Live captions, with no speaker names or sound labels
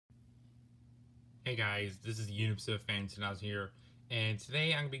Hey guys, this is Unipsif Fantanaz here, and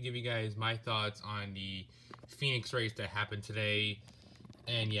today I'm going to give you guys my thoughts on the Phoenix race that happened today.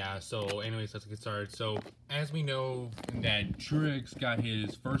 And yeah, so anyways, let's get started. So, as we know that Truex got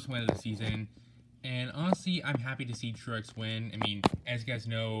his first win of the season, and honestly, I'm happy to see Truex win. I mean, as you guys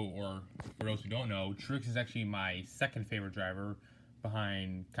know, or for those who don't know, Truex is actually my second favorite driver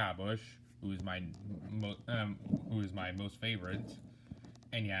behind Kyle Busch, who is my most favorite.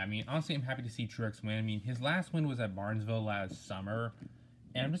 And yeah, I mean, honestly, I'm happy to see Truex win. I mean, his last win was at Barnesville last summer,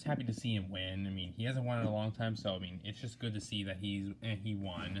 and I'm just happy to see him win. I mean, he hasn't won in a long time, so I mean, it's just good to see that he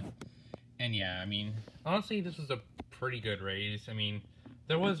won. And yeah, I mean, honestly, this was a pretty good race. I mean,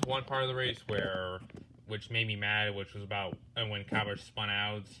 there was one part of the race which made me mad, which was about when Cowboys spun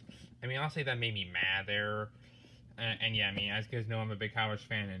out. I mean, honestly, that made me mad there. And yeah, I mean, as you guys know, I'm a big Cowboys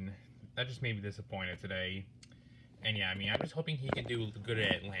fan, and that just made me disappointed today. And yeah, I mean, I'm just hoping he can do good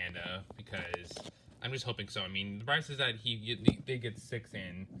at Atlanta because I'm just hoping so. I mean, the price is that they get six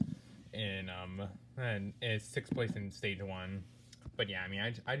and is sixth place in stage one. But yeah, I mean,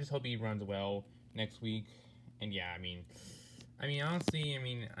 I just hope he runs well next week. And yeah, I mean, honestly,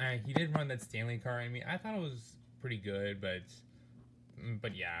 he did run that Stanley car. I mean, I thought it was pretty good,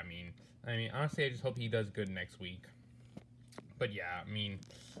 but yeah, I mean, honestly, I just hope he does good next week. But yeah,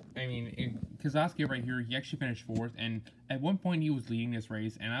 Kozlowski right here, he actually finished fourth, and at one point he was leading this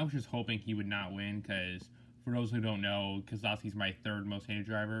race, and I was just hoping he would not win, because for those who don't know, Kozlowski's my third most hated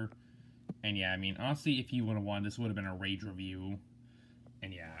driver. And yeah, I mean, honestly, if he would have won, this would have been a rage review.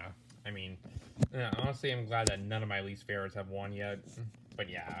 And yeah, honestly, I'm glad that none of my least favorites have won yet. But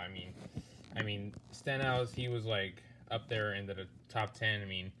yeah, Stenhouse, he was like up there into the top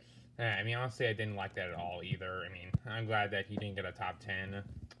 10. Honestly, I didn't like that at all either. I mean, I'm glad that he didn't get a top 10.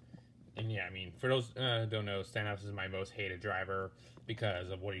 And yeah, I mean, for those who don't know, Stenhouse is my most hated driver because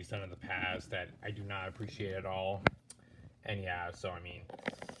of what he's done in the past that I do not appreciate at all. And yeah, so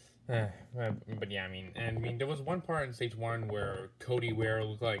but yeah, there was one part in stage one where Cody Ware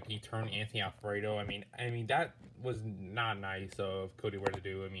looked like he turned Anthony Alfredo. That was not nice of Cody Ware to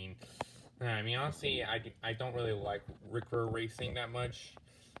do. Honestly, I don't really like Rick Ware racing that much.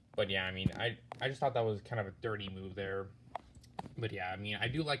 But yeah, I just thought that was kind of a dirty move there. But yeah, I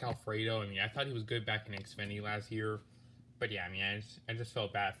do like Alfredo. I thought he was good back in Xfinity last year. But yeah, I just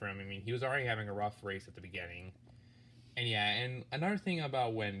felt bad for him. He was already having a rough race at the beginning. And yeah, and another thing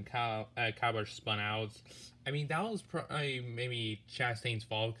about when Kyle Busch spun out, that was maybe Chastain's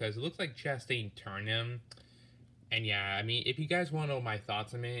fault because it looks like Chastain turned him. And yeah, if you guys want to know my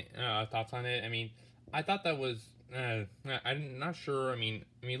thoughts on it, I thought that was, I'm not sure.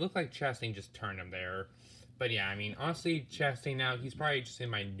 It looked like Chastain just turned him there. But yeah, honestly, Chastain now, he's probably just in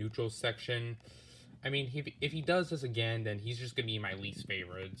my neutral section. If he does this again, then he's just going to be my least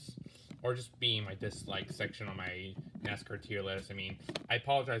favorites. Or just be in my dislike section on my NASCAR tier list. I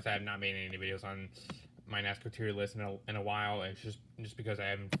apologize I have not made any videos on my NASCAR tier list in a while. It's just because I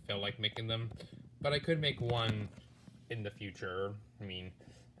haven't felt like making them. But I could make one in the future.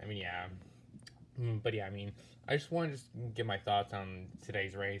 Yeah. But yeah, I just wanted to just give my thoughts on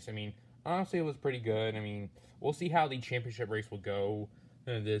today's race. Honestly, it was pretty good. We'll see how the championship race will go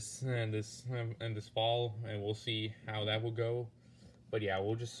this fall, and we'll see how that will go. But yeah,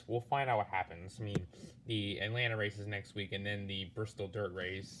 we'll find out what happens. The Atlanta race is next week, and then the Bristol Dirt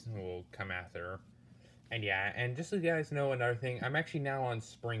race will come after. And yeah, and just so you guys know, another thing, I'm actually now on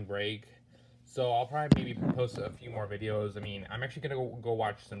spring break, so I'll probably maybe post a few more videos. I'm actually gonna go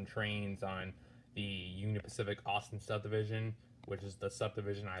watch some trains on the Union Pacific Austin subdivision, which is the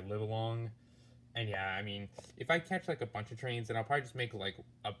subdivision I live along. And yeah, if I catch like a bunch of trains, then I'll probably just make like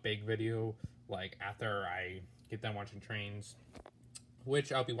a big video like after I get done watching trains,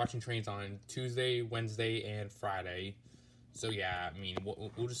 which I'll be watching trains on Tuesday, Wednesday, and Friday. So yeah,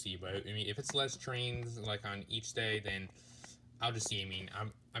 we'll just see. But if it's less trains like on each day, then I'll just see.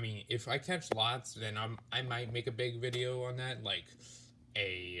 If I catch lots, then I might make a big video on that, like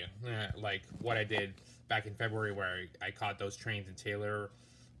what I did back in February, where I caught those trains in Taylor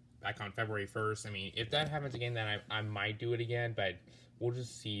back on February 1st. If that happens again, then I might do it again. But we'll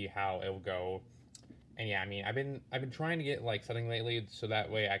just see how it will go. And yeah, I've been trying to get like something lately so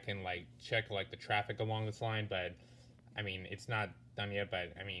that way I can like check like the traffic along this line, but it's not done yet.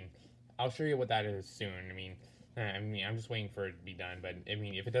 But I'll show you what that is soon. I'm just waiting for it to be done. But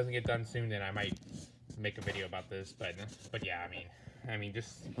if it doesn't get done soon, then I might make a video about this. But yeah,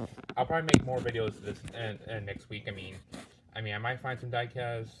 just I'll probably make more videos this next week. I might find some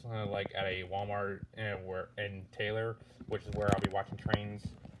diecasts like at a Walmart where in Taylor, which is where I'll be watching trains.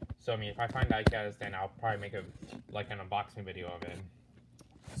 So if I find diecast, then I'll probably make an unboxing video of it.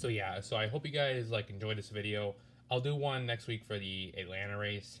 So yeah, so I hope you guys like enjoyed this video. I'll do one next week for the Atlanta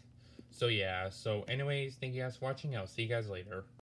race. So yeah, so anyways, thank you guys for watching. I'll see you guys later.